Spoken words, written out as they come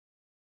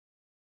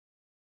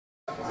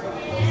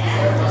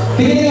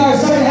Beginning our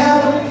second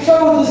half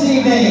show this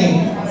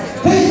evening,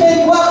 please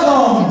make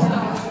welcome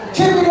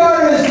tribute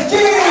artist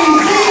Gerie,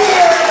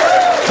 Zanier.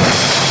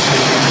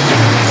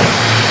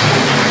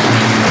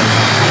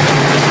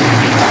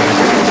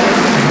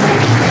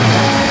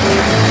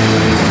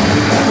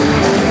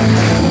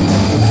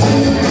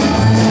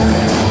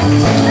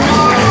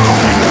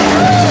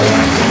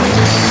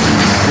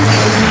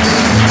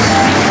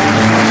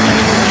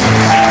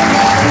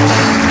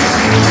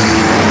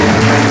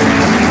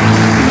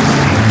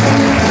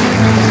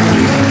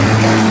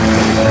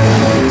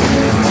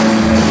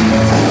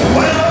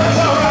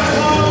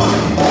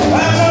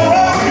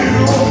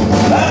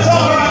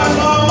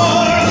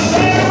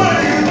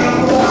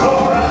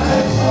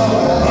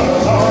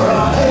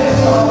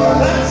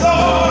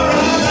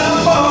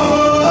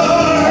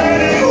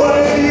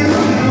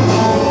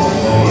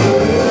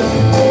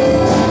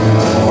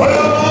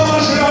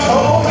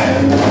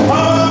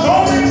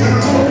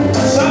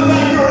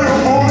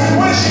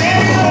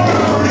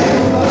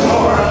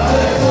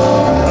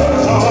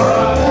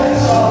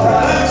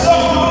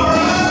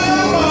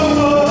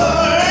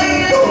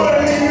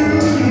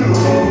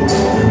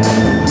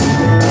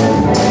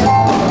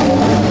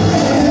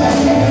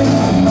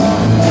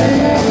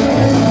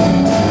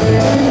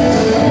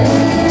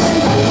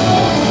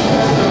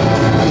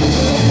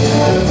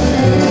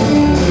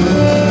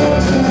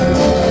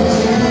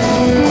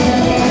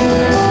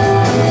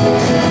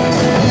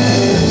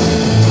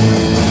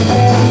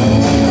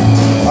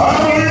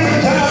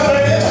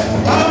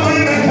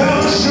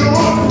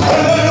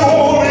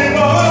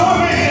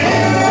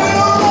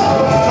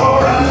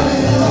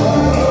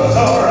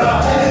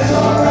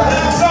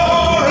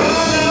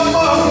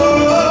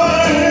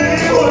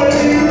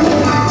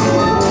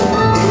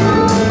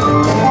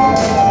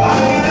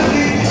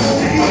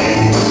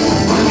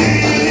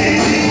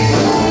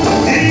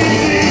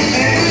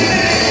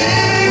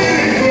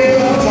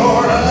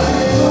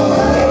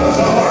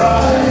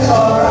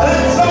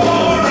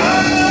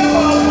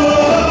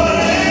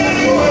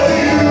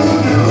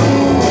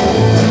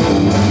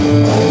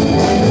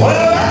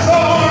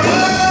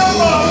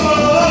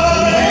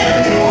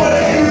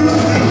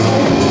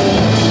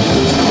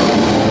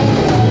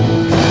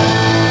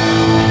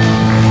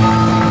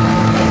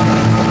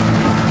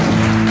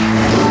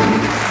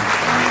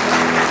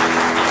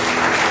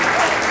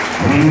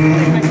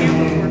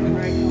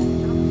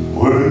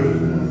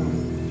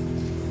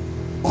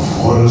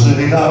 What is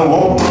it I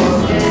want?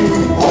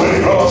 Way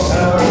across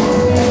town,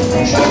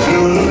 she's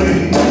good to me.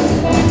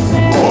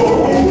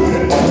 Oh,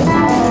 yeah.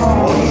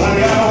 What is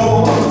it I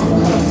want?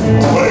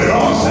 Way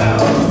across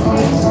town,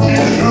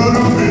 she's good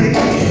to me.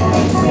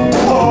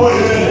 Oh,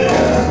 yeah.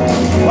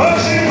 Well,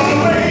 she's my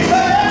baby.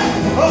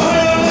 Oh, I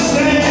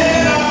understand.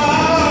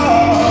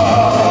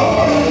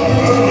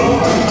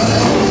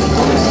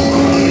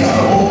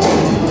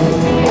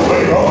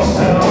 Way across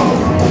town,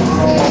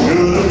 she's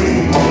good to me.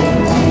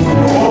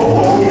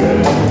 Oh, yeah.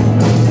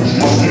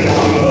 She's still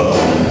love.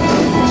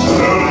 It's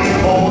early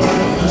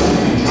morning,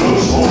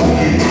 just for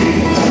me.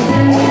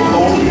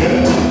 Oh,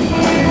 yeah.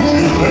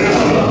 She's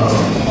still love.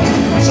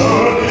 It's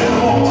early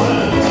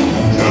morning,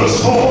 just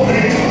for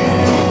me.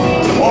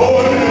 Oh,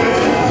 yeah.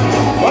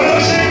 Well,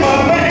 she's my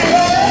baby.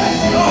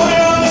 Don't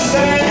you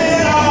understand?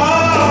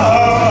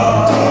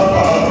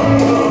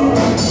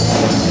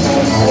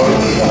 What do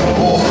you got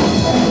for?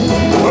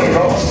 Way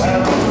across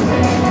town,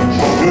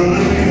 she's good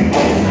to me.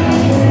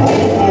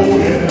 Oh,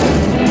 yeah.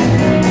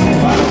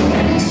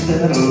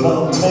 That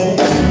love me,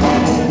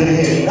 that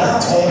ain't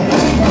nothing.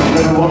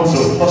 Never wants a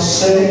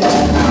fussy,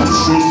 the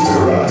streets to be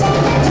right.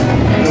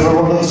 Never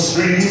on the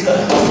street,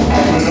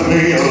 with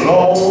me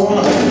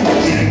alone.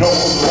 She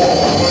knows the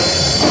wrong way.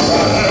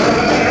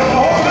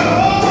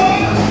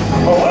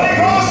 Away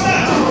across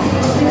town,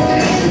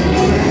 she's good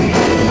to me.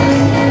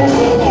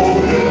 Oh,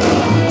 yeah.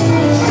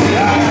 See,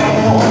 I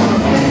know.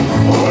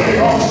 Away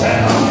across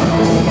town,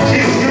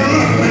 she's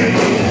good to me.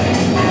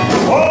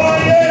 Oh,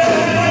 yeah.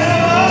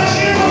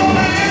 She won't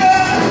be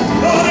there.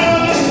 Don't you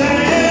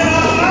understand?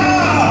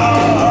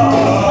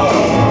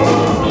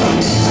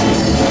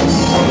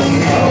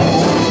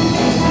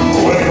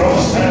 Away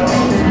across town,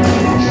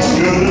 she's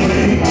good to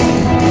me.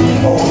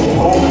 Oh,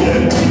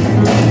 yeah.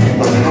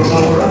 But you know it's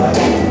alright.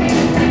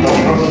 Don't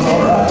you know it's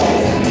alright?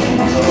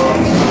 It's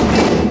alright.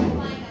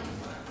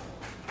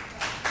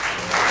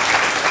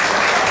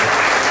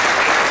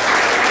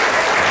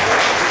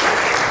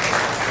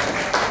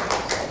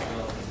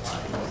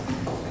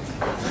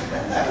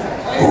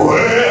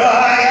 Well, I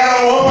got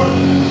a woman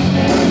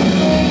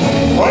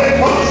way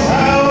across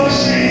town.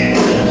 She's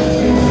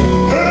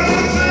good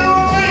to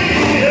me,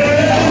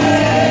 yeah.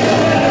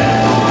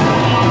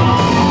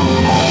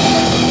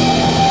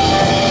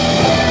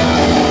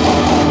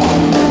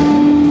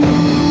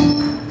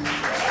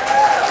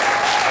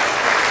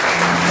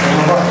 Thank you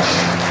very much.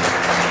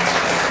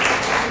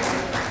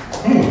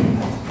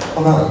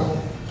 Hold on.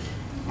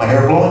 My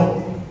hair blowing?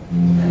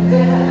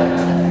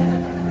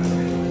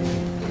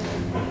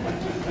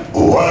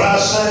 When I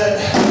said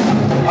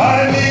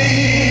I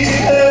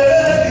needed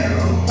you,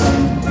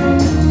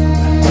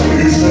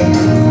 you said,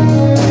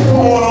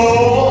 what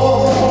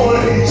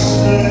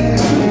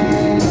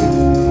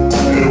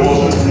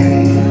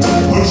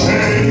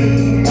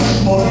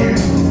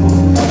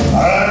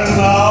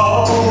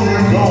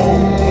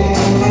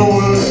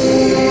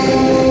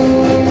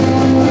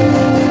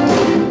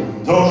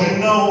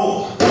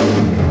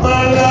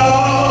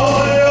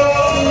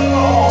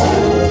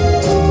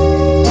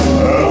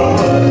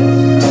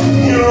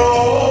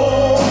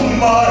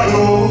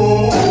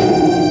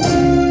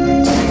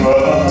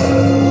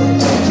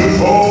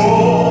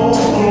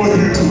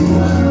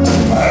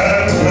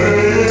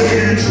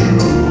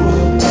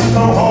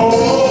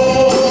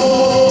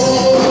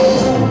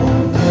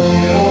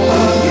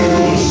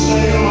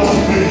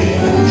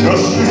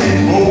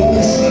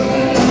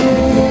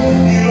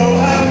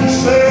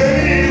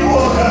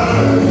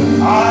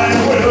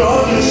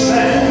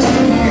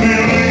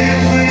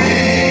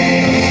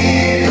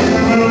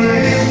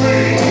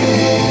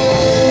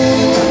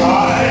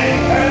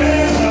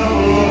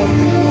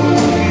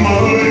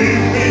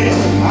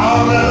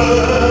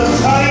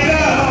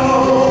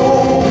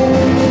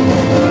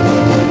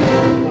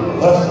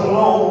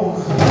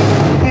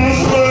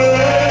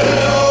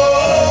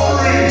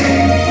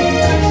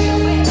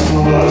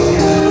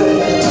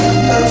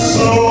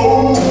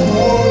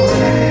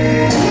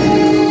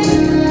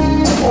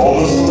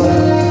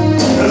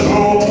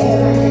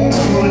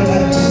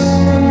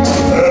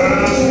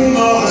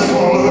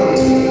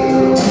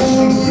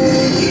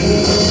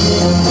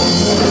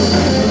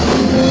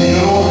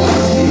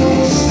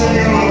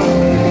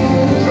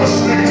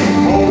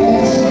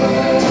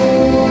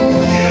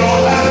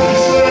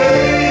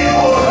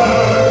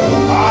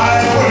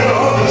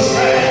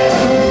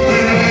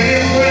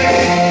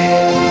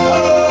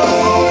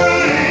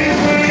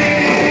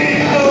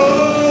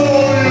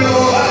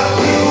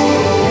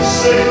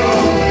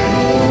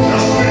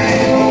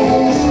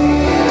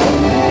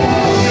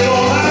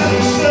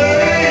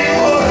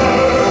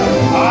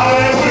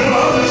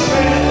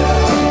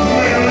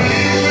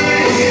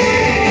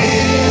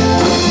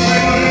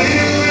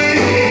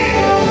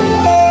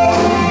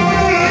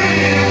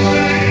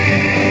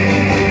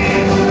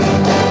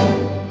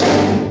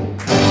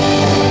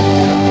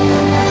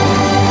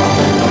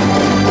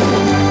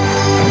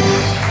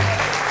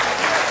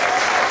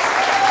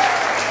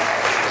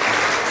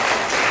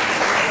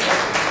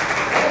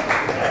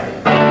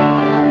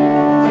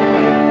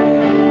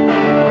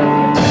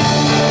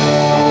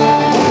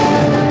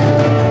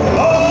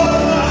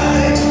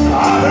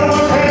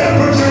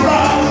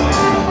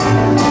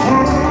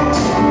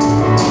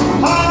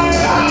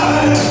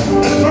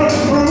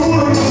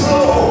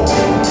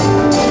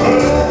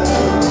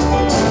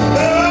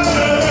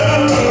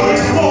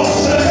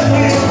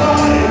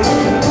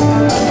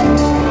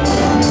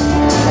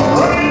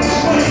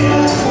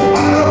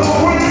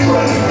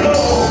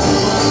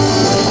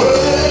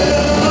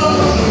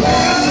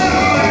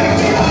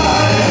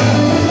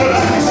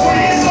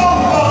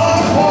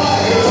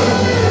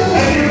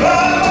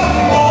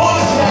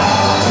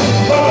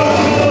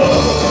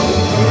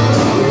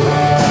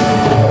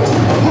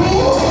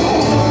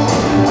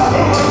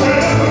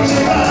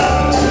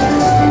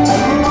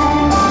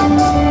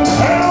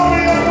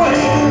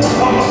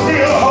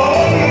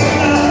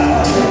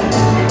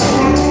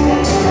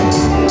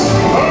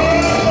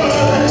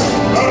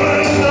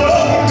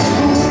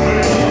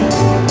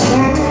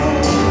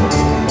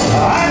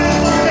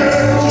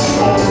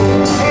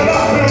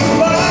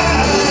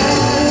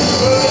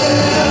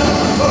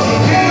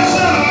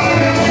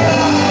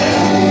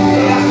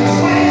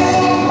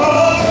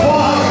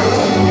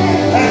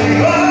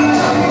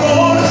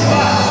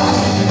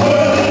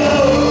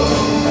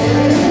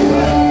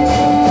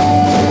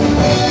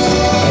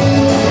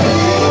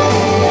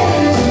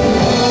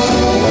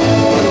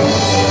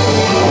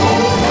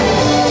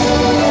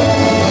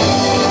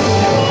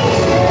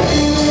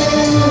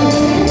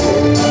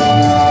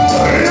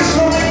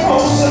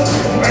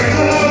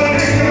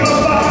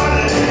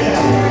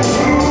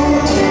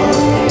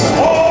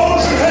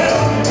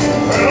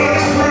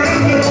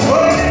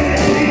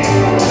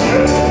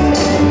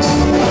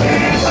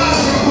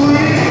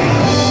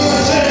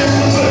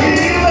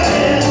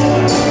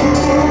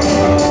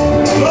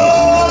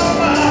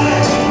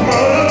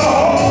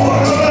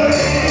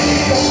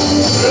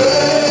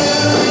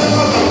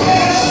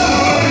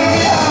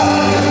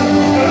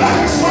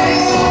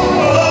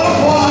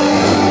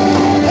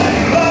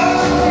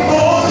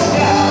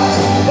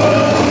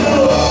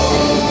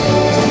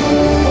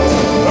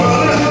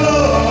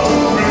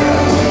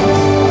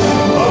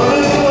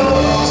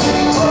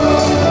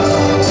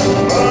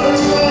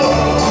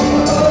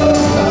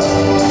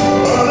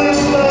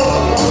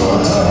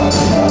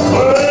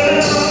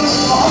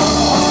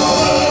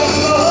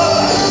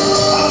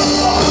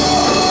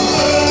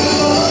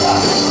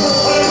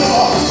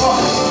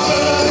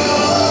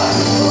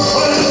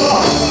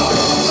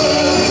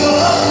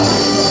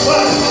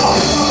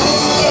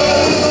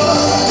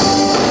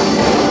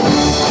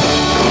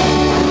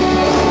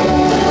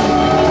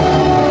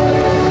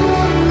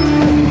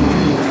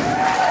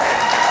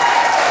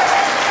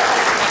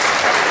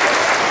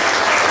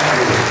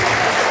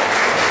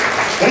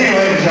Thank you,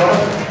 ladies and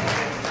gentlemen.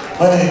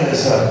 My name is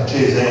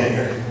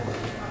Zanier.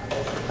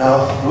 Now,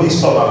 the way you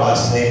spell my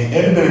last name,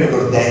 everybody ever go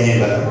to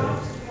Zanier?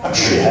 I'm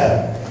sure you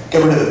have.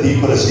 Get rid of the D,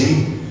 put a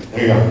Z.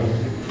 There you go.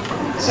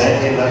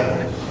 Zanier.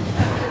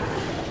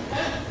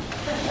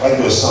 I like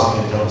to do a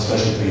song, you know,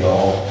 especially for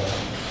y'all.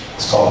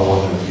 It's called The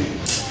Wonder of You.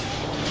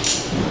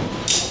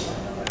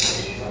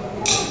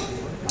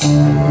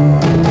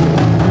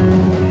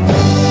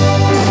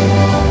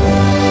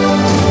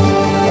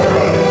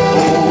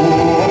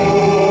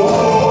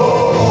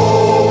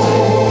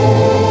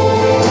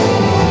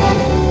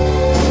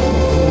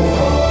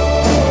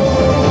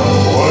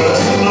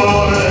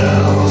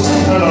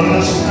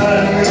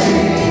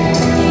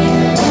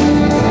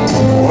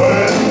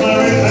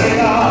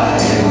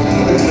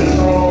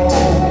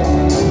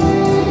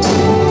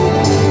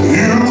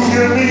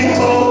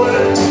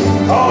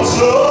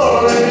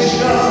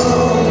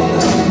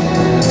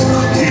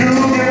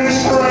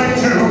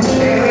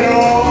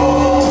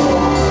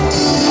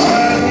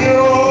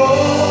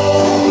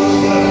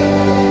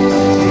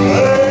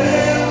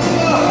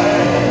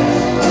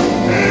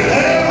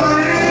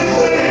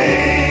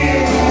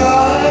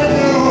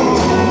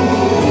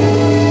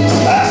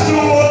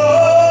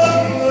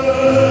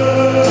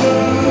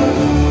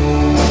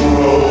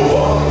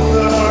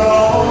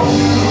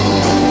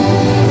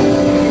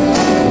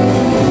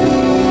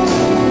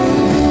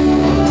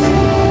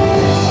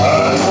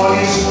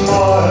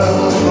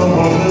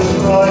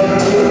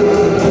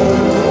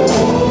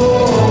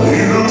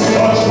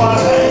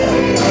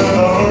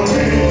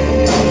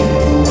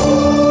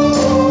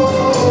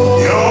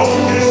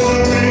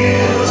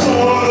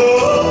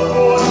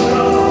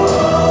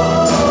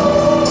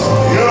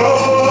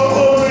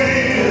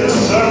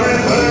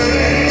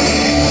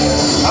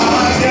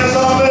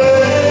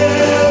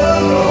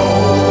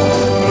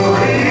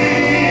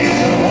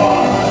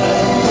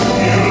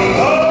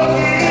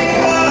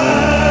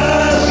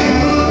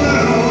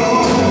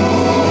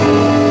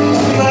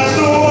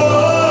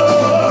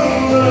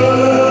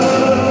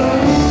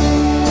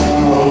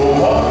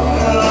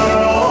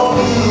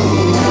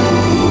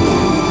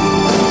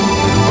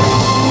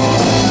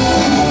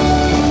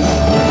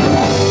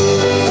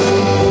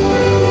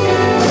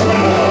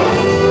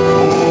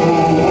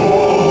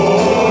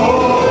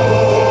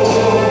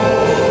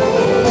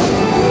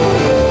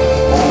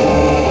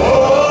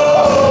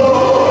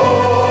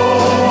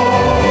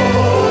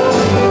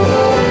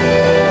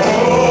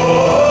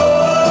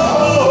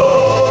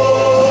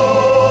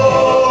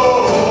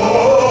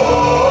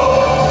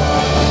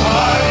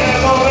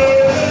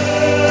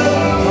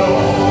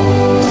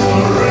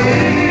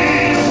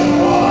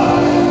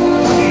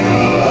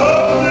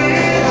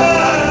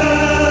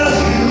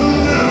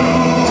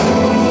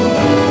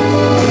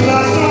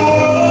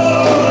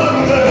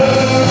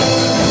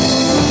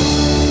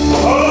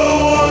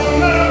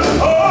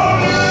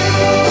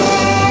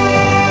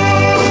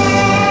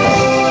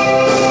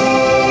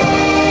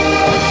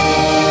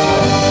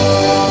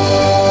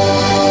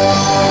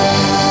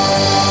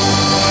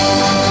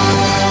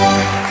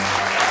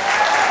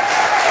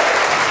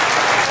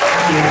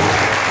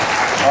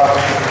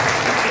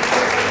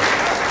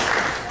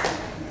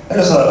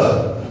 There's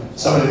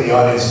somebody in the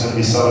audience who's going to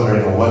be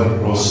celebrating a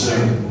wedding real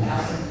soon.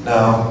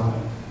 Now,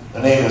 the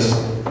name is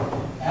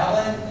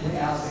Alan and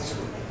Allison.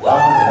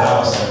 Alan and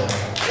Allison.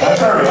 I'm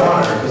very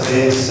honored because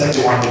they said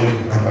you want me to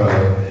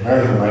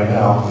marry them right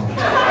now.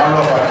 I don't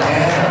know if I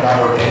can. I'm not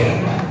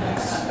ordained.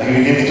 Like if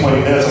you give me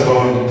 20 minutes, I'll go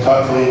and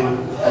cut clean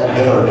and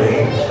get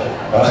ordained.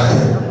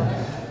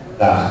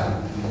 Nah.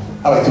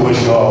 I'd like to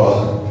wish you all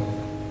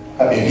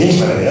a happy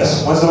engagement, I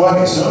guess. When's the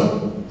wedding?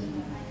 Soon?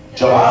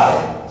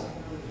 July.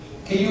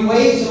 Can you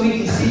wait so we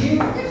can see you?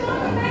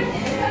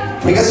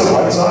 Can we get some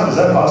lights on? Is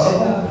that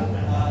possible?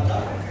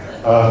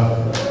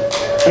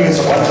 Can we get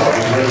some lights on?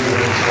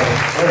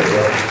 There you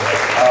go.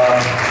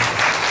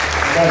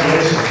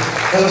 Congratulations.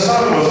 There's a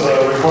song that was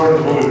recorded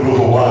in the movie Blue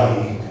Hawaii.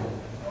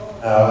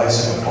 I like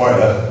singing for you.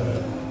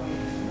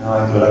 I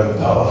like to do it a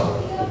cappella.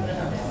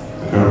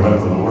 I can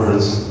remember the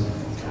words.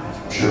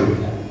 I'm sure we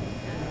can.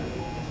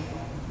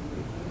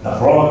 Now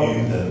for all of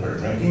you that are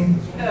drinking,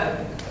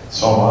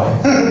 so am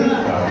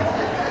I.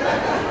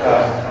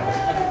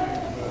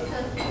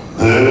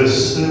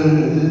 This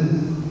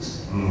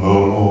is the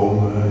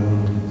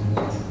moment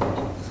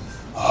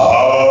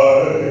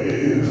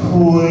I've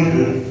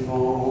waited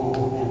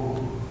for.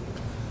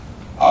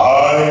 I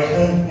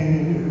can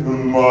hear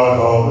my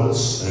heart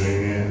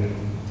singing.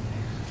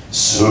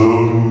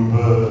 Soon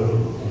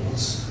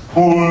bells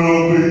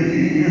will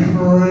be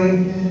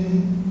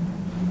ringing.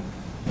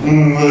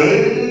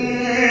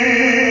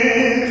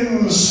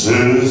 This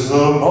is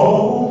the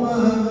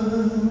moment,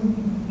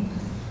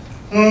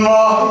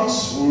 my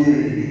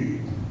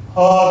sweet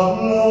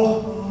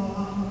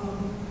aloha.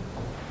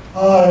 I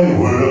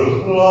will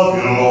love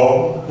you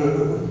longer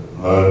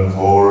than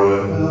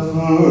forever.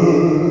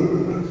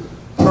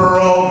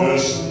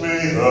 Promise me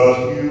that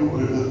you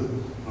will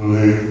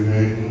leave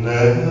me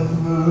never.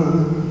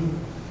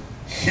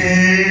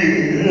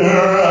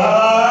 Here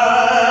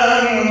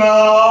and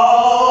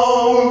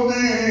now,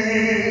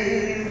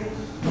 dear.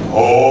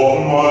 Oh, Oh,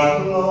 my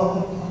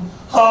love,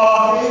 I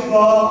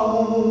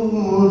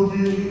vow,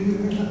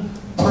 dear,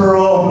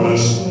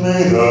 promise me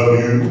that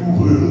you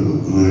will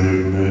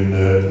leave me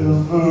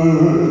never.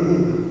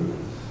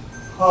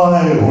 I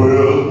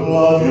will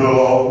love you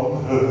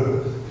longer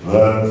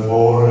than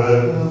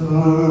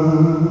forever.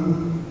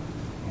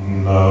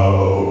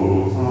 Now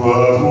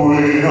that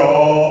we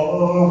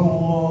are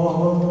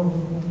one,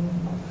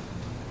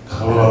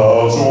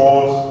 clouds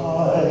won't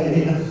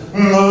hide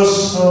the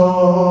sun,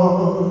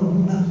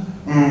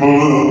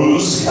 blue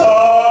skies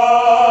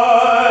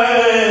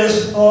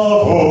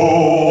of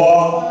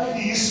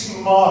Hawaii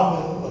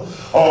smile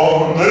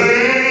on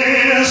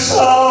this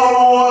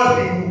our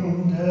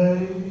wedding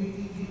day.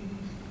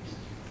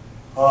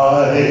 I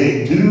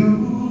do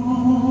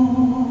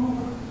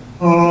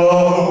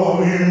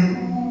love you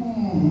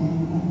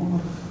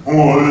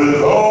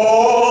with all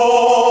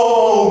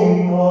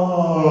my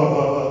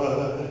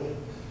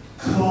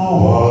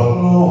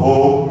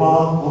koalo,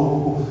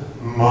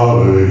 my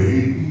baby.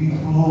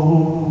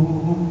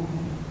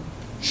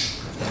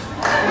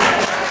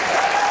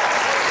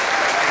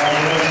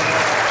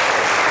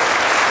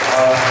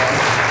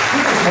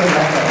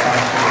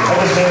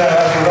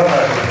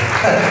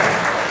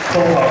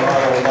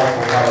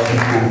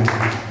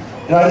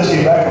 You know, I just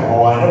came back from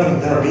Hawaii. I never think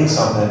dinner means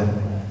something.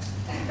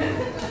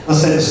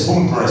 Let's say the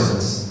spoon, for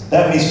instance.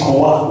 That means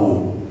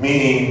kuaku,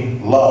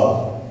 meaning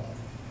love.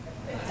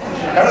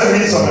 Everything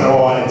means something in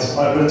Hawaii. It's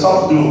funny, but it's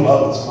all to do with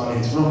love. It's funny.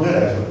 It's real good,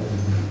 actually.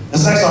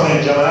 This next song, ladies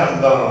and gentlemen, I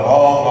haven't done it in a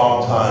long,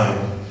 long time.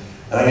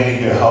 And I need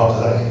your help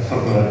because I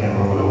can't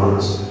remember the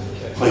words.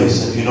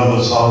 Please, if you know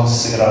the song,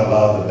 sing it out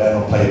loud. The band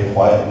will play it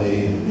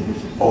quietly. And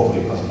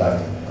hopefully it comes back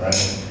to me, all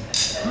right?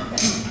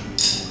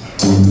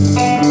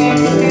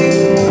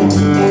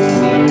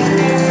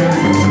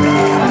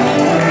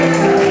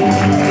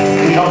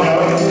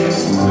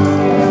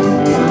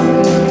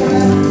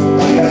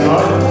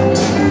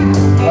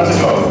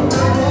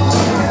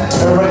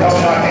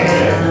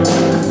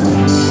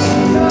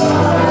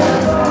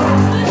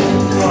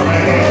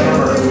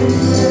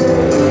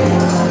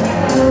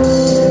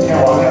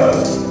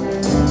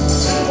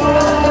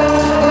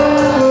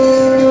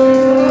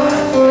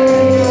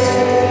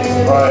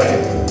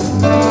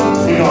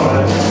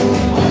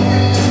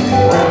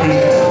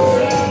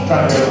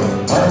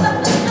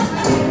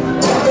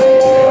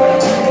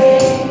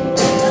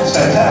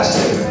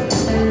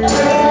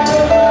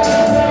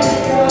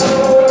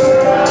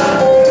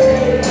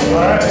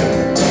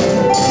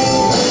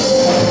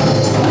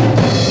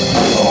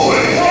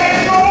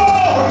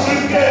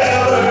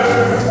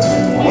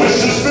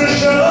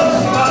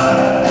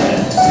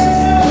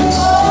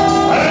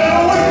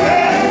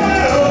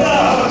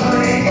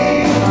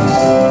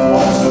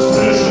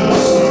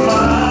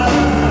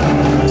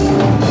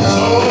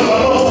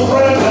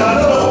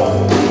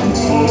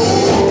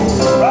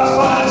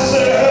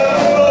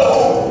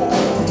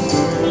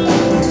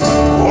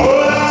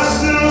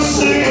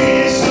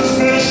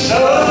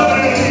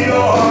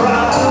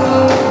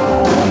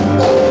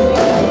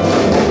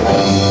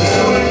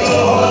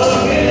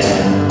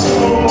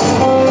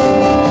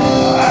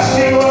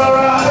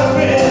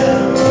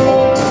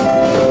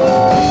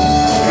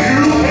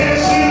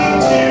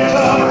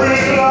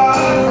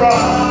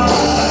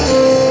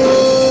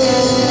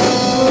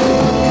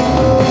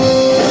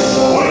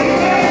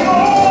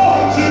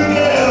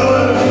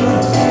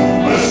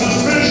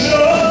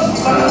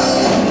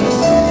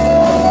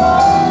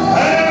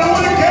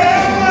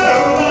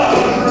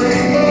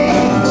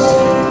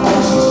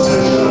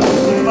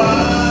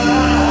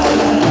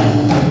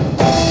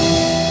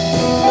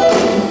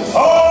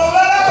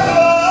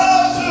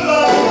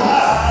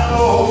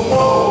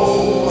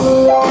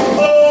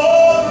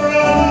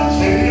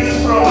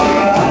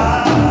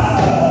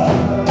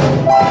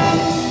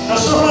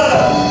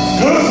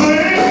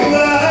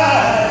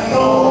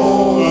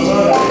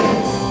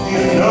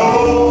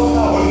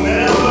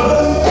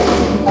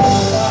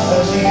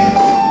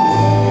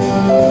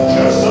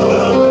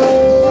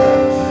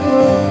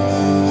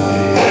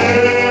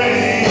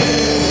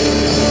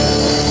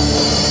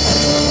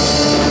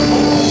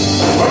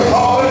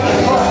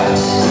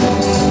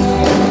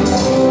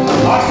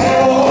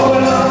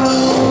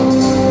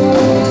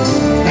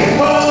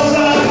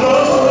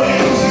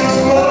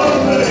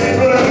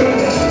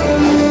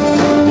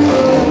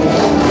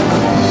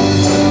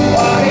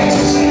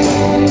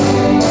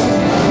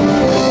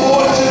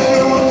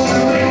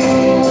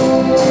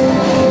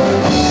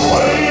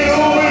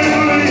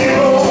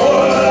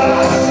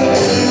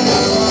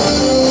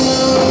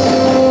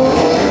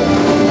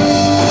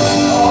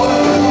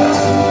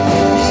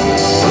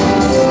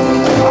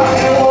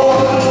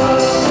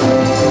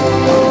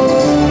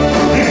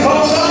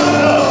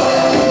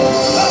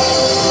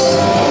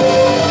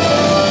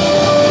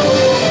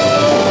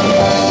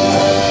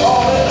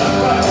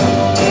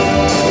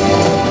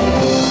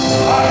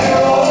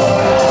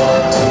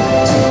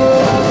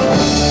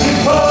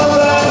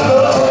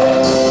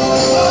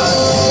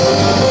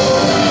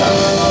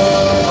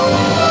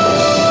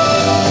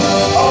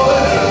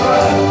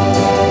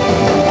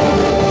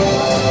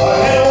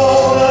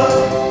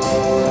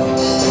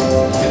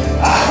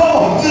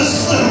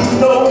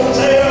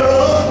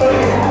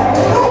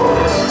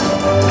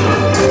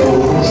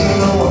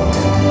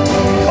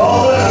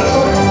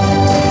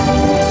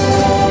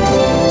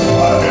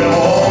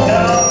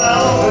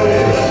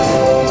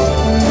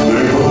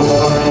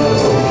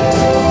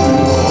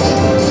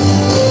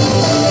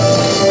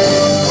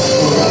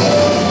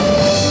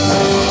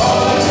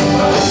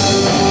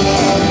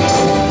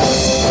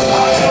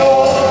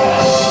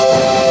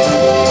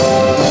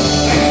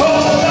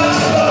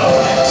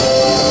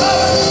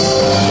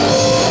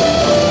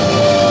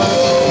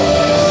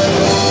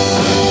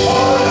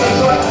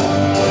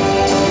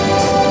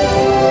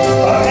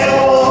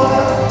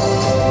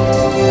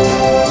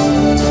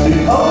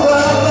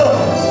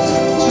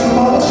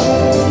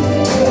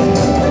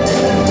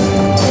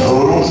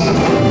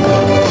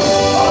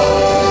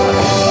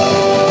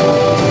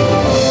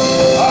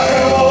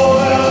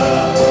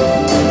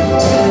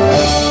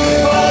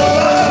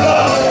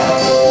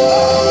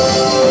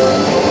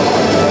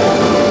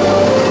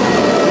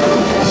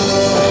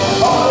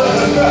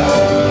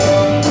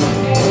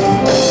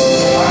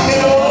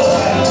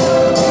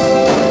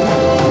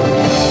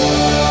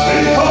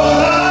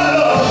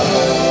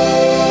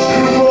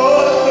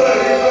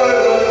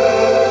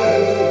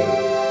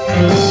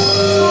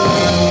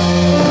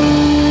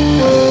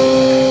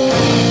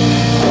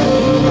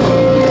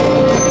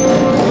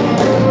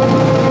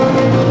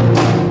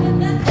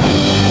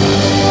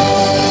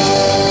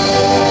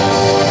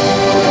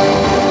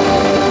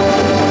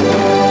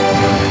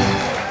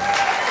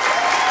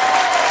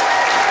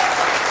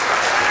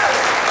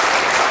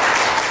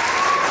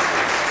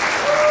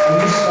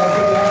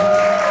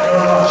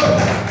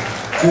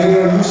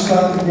 Gerie, are you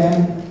stuck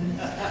again?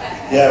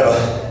 Yeah, but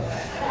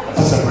I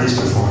put some grease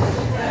before.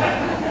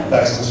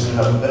 Back some shit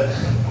up a bit.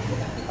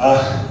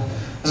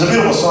 There's a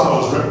beautiful song that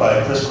was written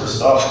by Chris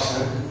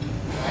Koasters.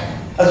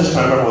 I'm just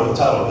trying to remember what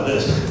the title of it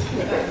is.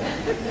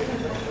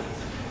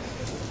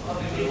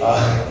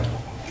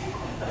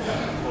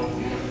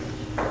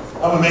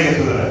 I'm gonna make it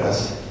through the night, guys.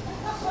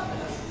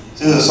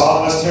 See, there's a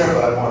song list here,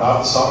 but I'm going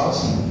off the song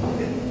list.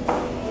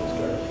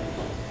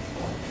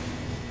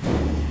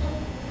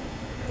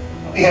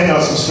 I'll be handing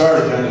out some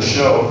stars during the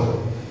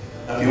show.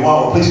 Now, if you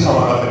want one, please come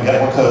on up and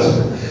get one, because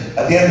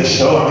at the end of the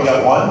show, I only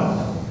got one.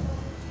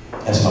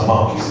 That's my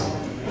mom's.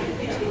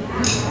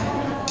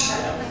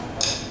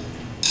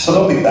 So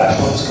don't be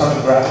bashful, just come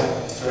and grab it.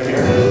 It's right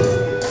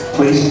here.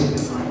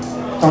 Please.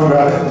 Come and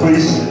grab it,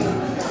 please.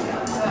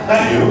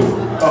 Not you.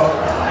 Oh.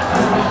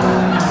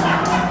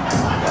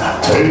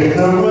 Take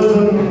the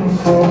rhythm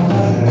from my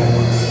hand.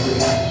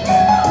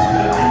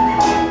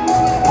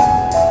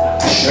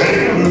 Shake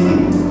it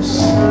loose,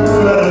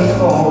 let it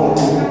fall.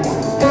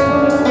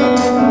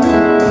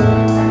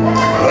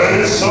 Let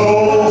it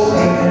soul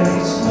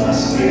against my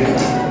skin.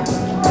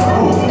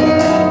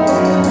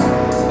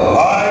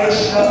 Like a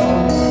shadow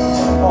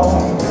on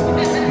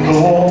the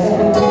wall.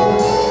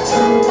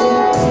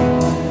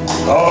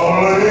 I'll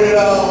lay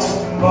down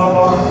by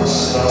my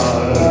side.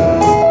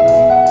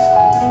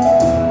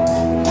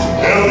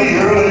 Early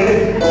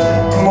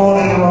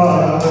morning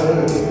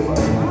ride.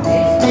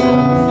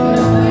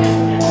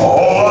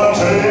 All I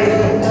take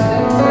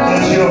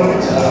is your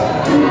time.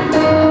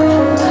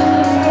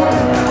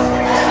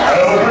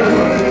 Every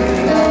way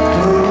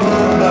through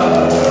the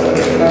night.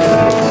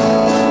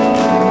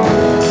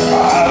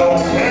 I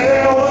don't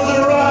care what's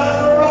right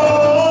or wrong.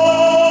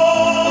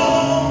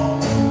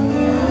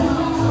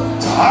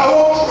 I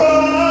won't try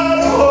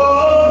to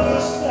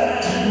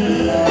understand.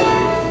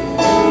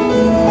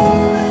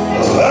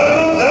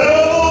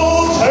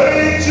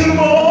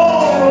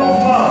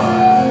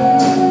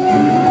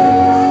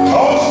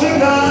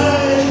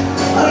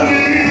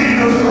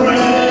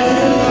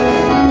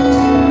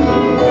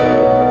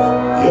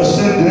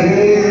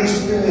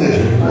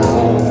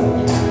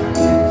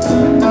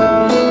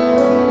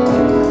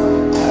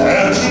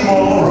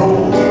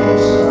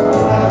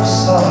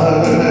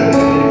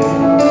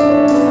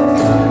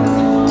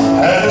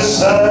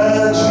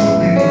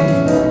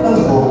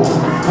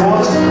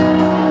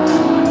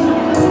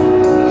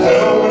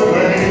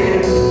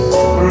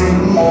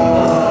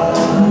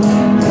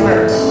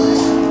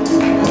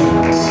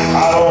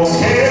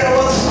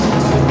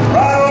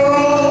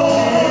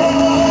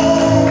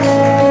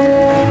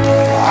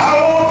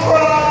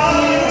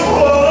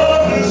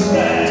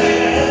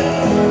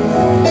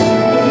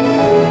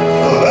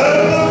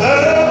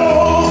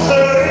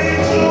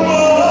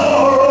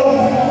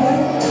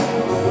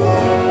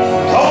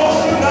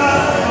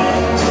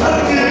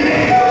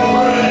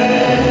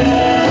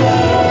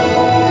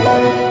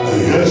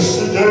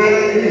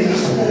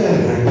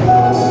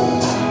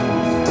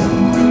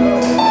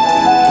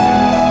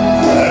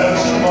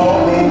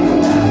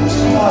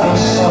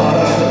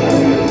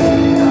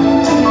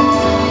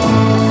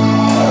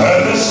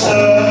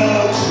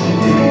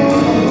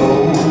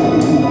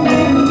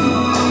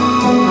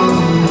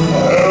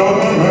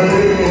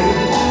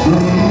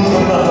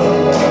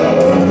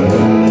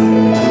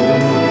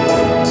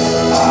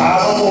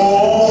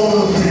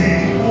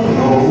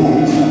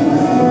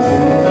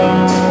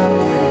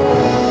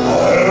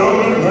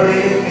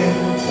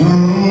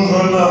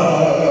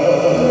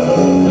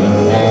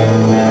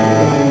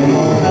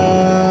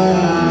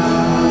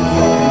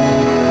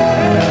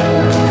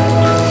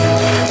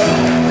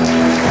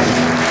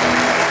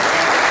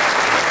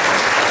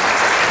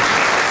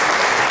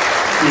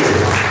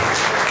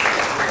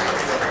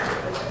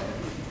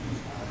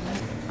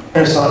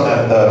 Here's a song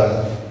that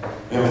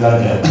we haven't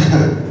done yet.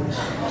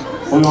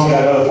 We only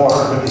got another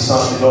 450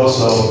 songs to go,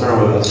 so bear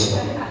with us.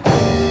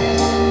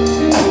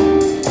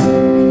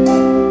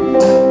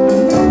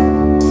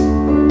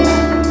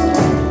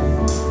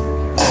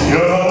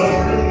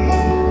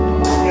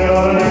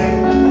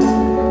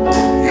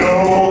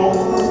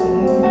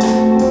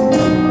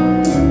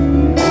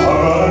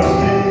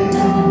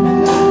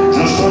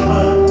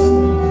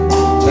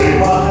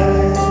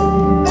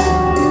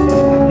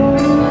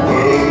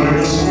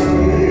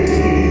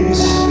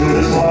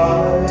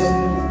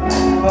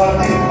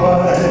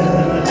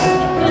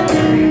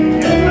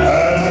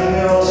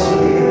 I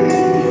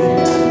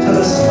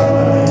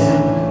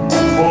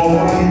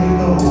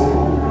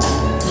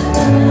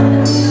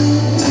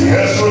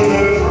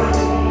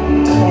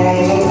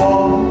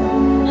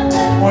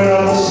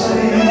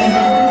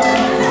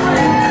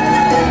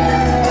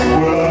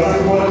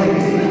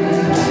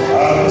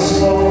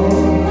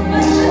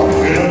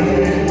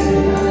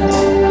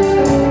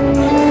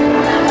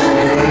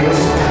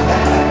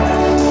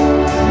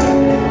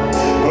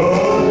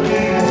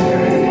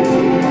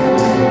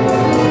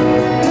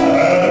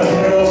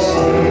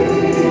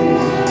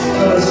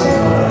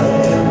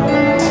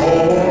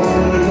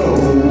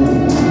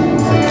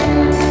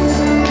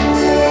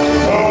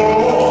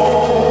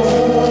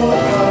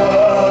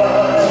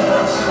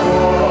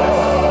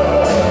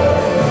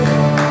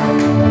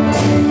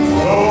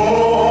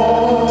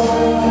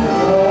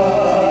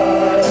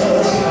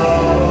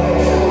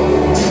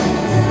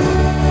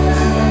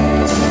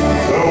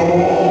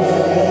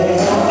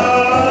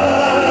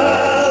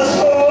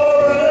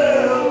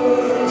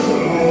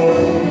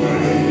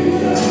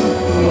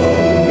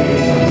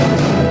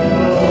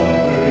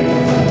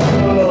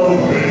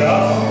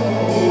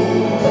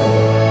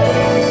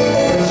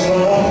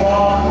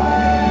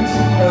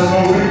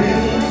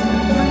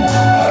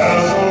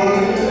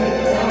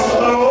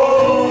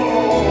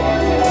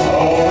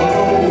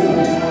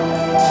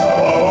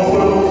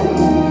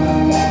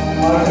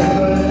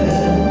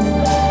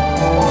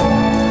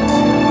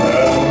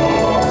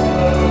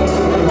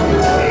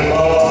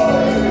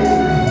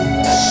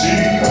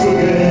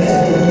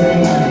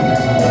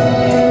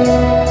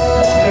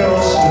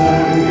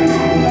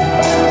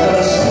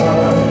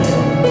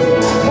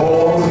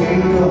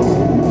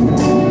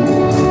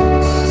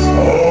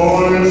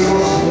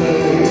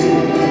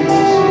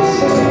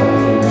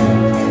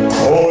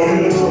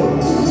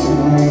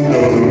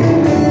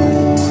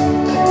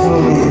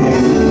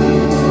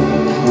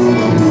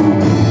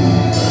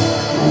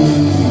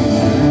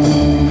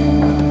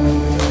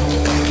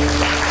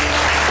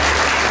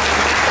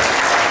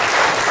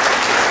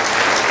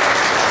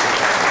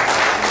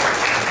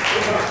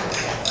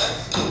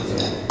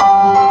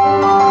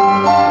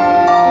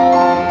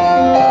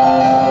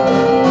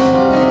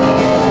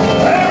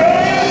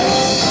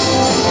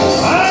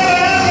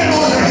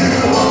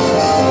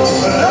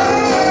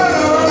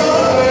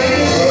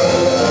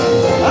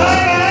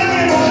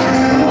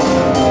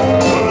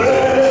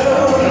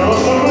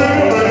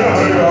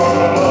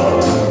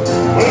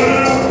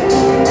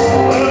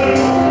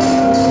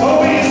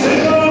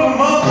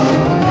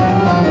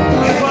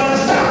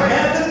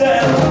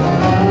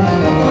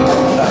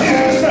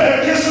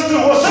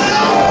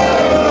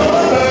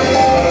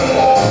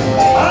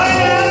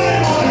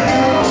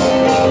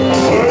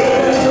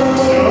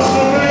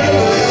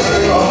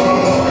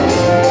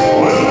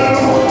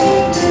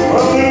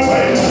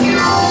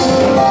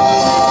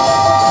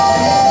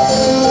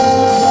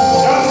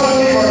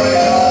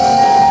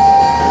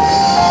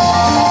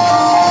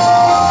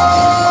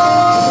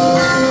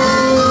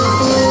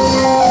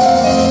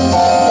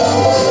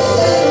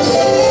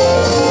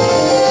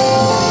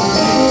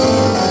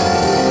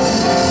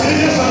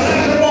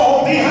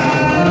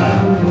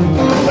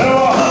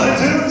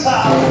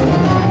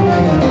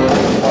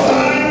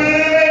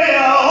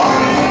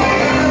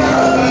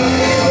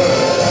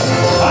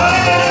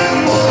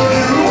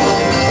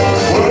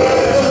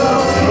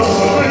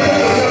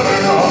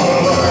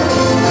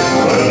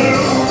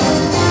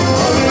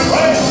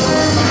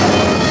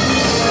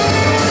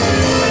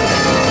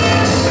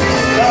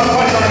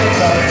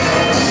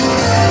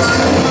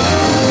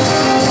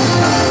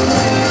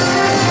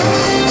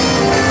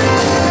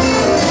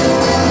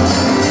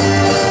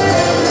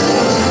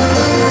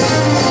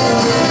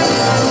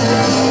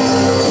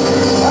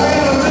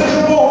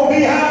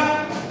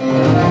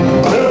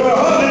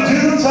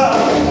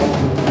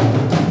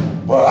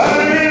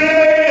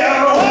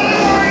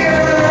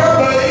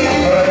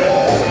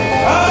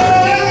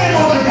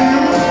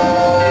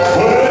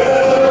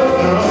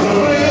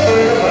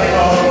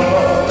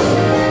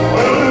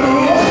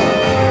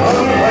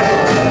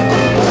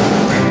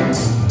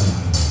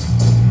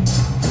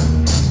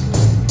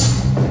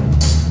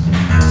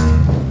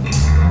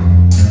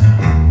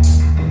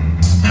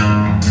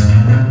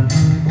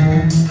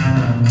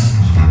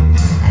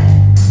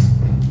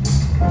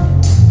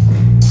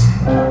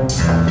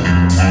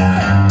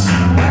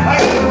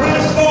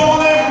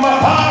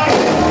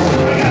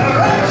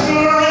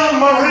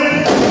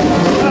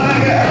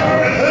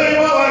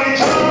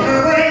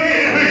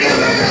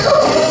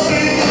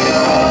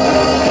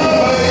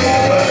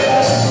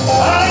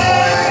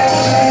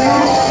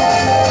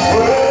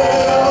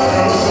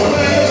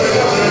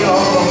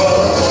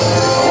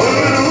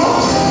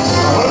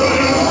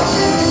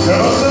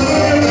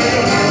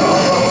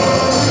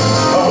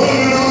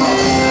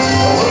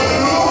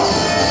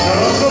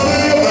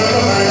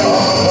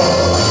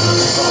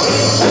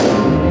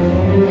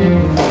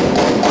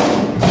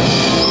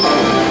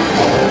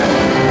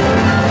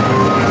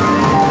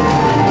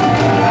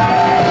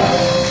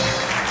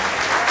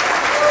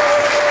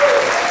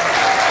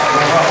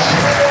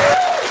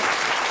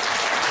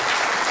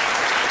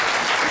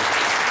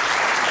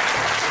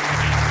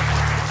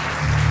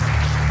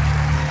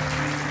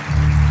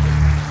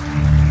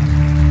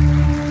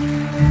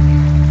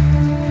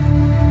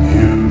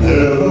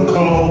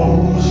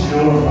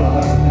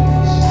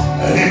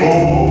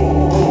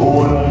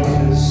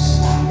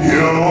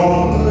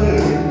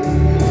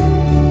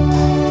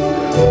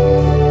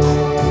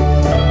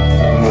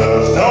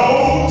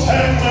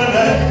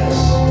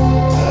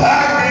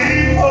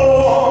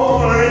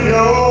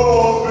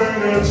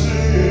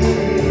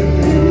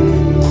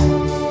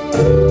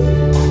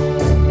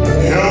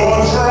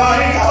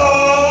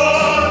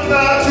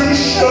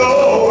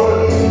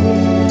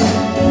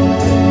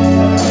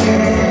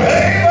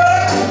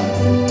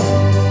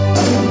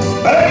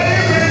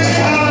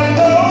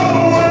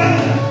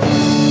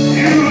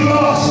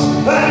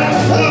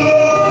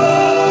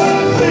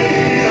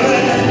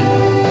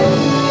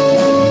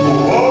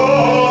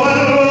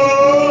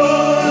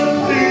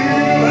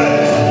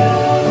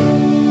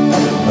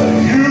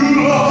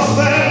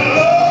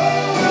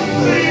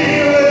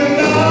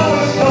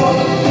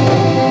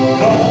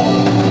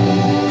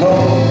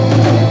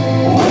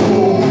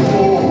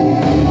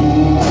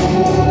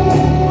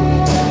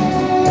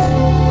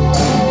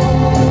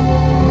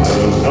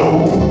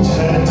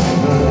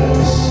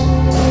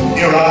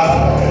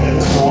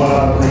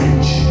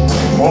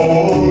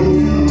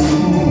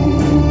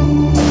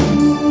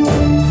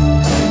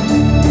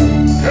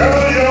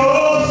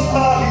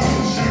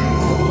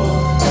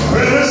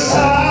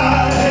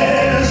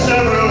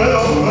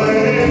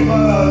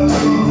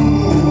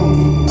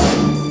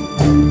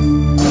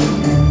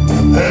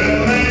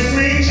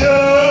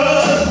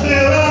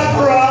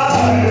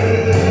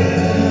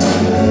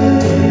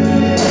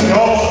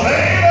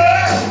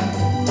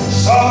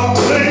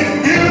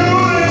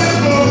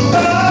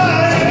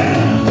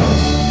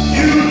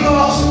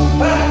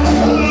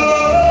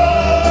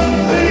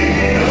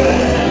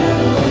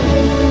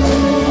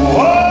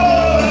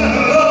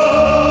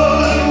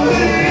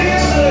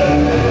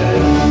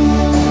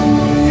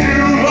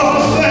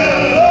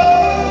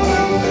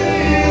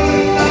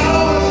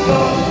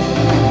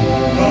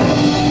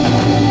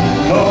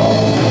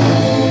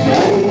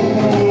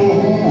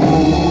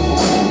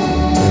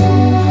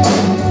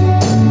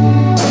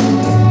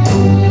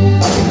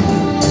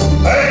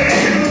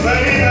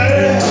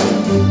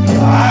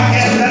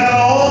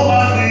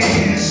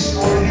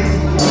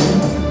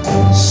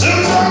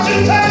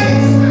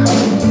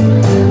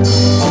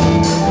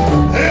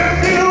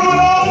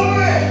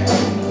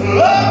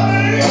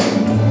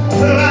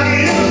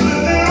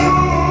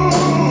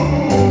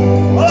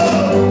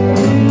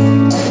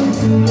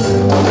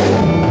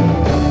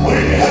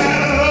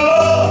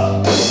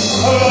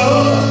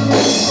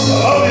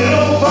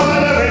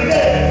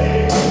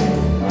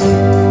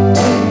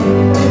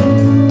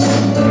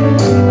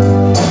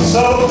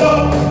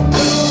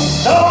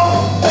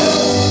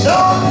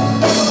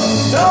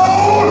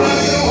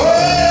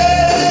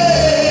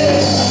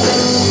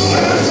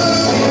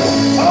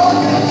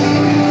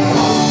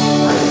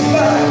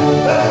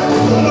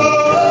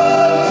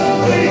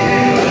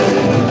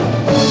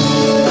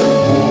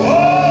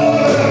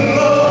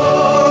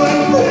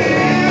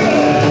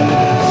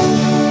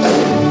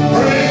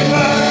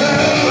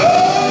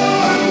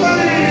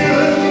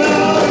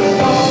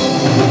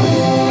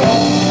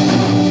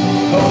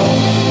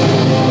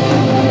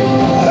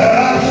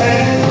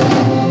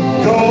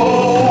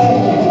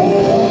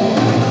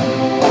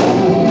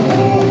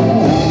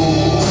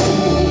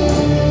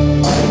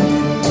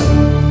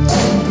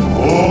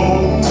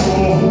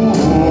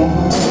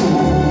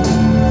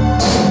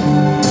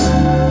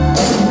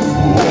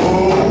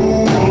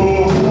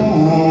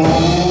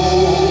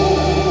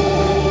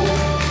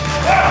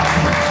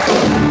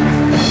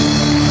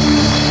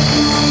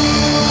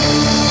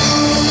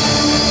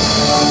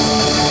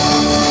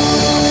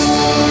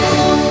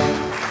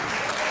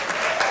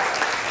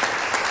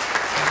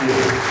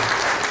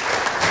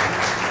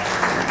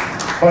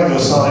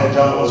Sonic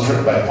Jungle was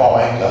written by Paul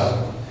Anka.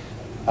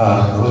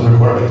 It was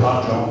recorded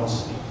by Tom Jones,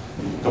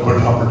 Gilbert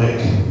Humperdinck,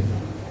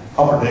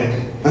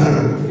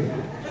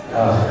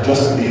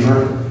 Justin Bieber.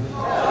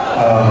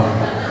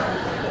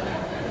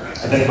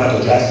 I think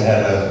Michael Jackson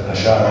had a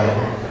shot at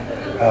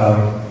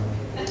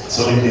it.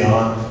 Celine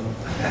Dion.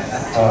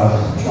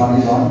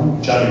 Johnny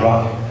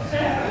Rotten.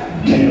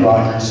 Kenny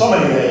Rogers. So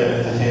many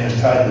entertainers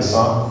tried this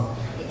song.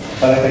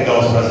 But I think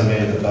Elvis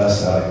resonated the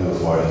best, and I do it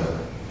for you.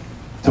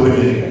 Till we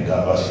meet again,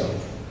 God bless you.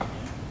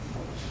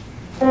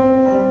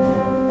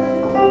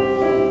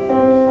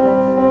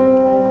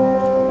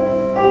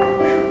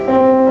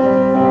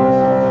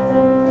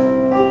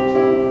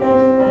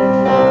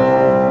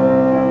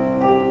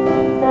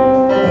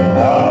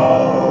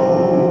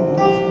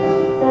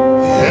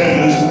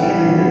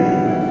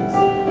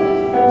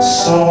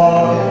 So I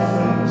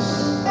face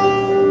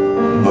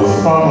the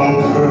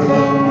final curve.